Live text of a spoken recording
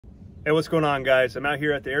Hey, what's going on, guys? I'm out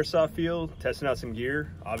here at the Airsoft field testing out some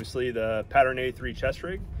gear. Obviously the Pattern 83 chest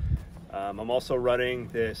rig. I'm also running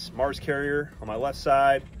this Mars carrier on my left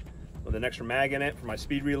side with an extra mag in it for my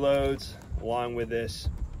speed reloads, along with this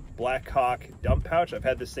Blackhawk dump pouch. I've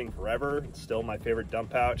had this thing forever. It's still my favorite dump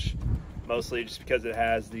pouch, mostly just because it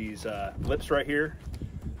has these lips right here.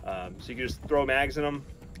 So you can just throw mags in them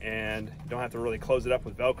and you don't have to really close it up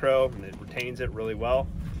with Velcro, and it retains it really well.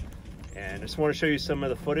 And I just want to show you some of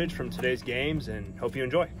the footage from today's games and hope you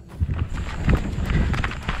enjoy.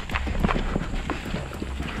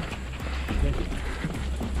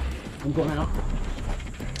 I'm going out.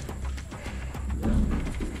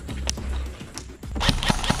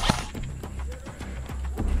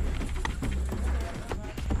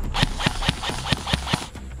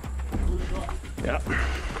 Yeah.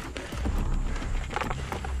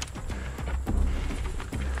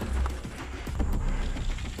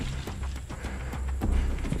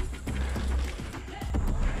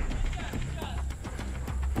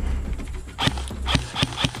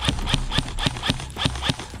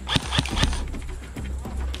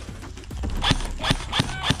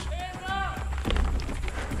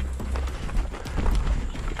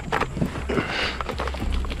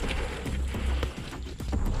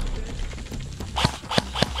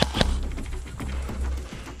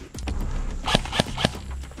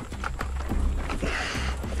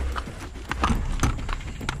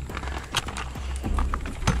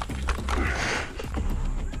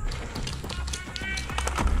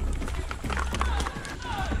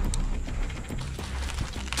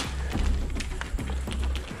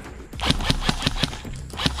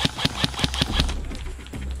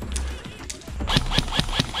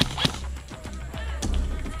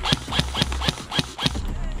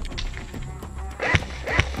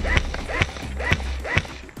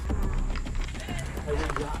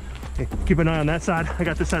 Keep an eye on that side. I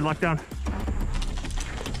got this side locked down.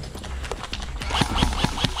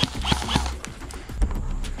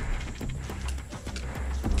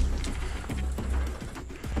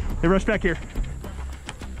 Hey, rush back here.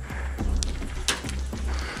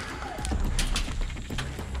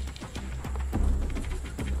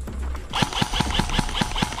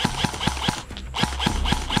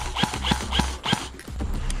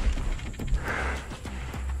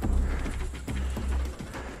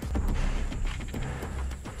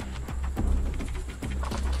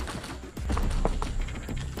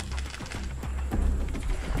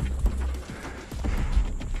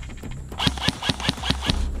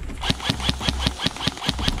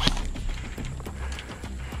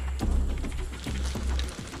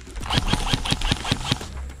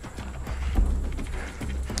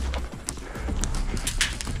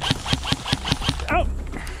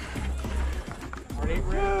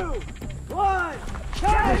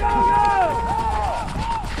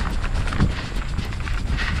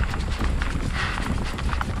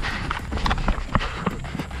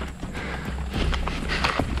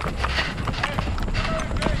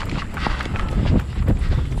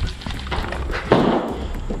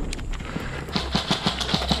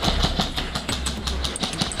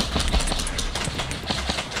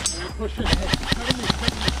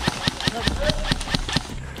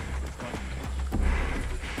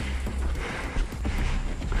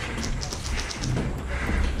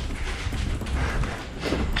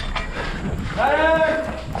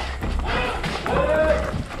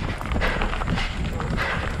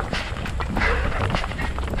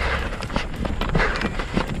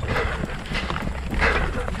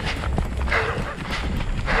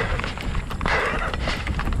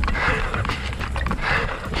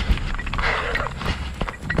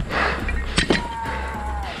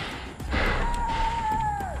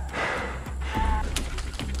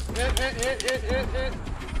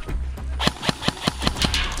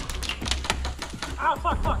 Ow,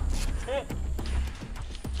 fuck. Hit.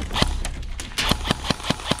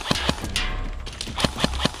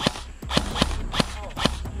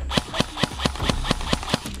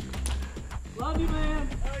 Love you, man.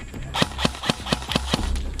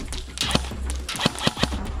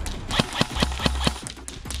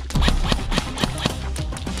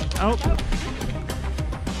 Oh.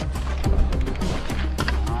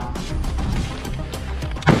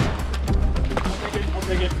 I'll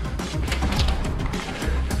take it.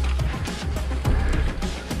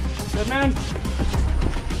 Good man.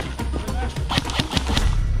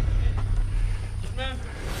 Good man.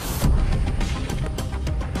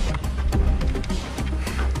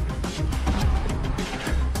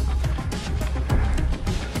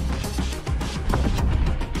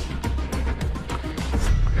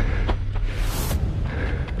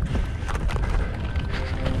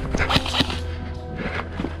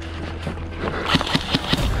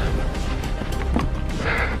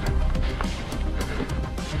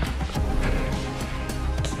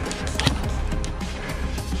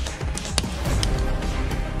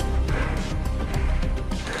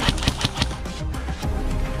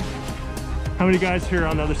 How many guys here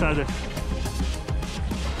on the other side of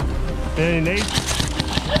the... Any nades?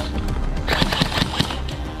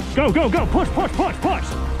 Go, go, go! Push, push, push, push!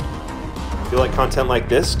 If you like content like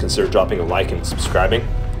this, consider dropping a like and subscribing.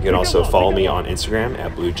 You can also follow me on Instagram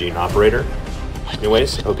at BlueJeanOperator.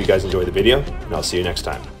 Anyways, I hope you guys enjoy the video, and I'll see you next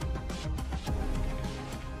time.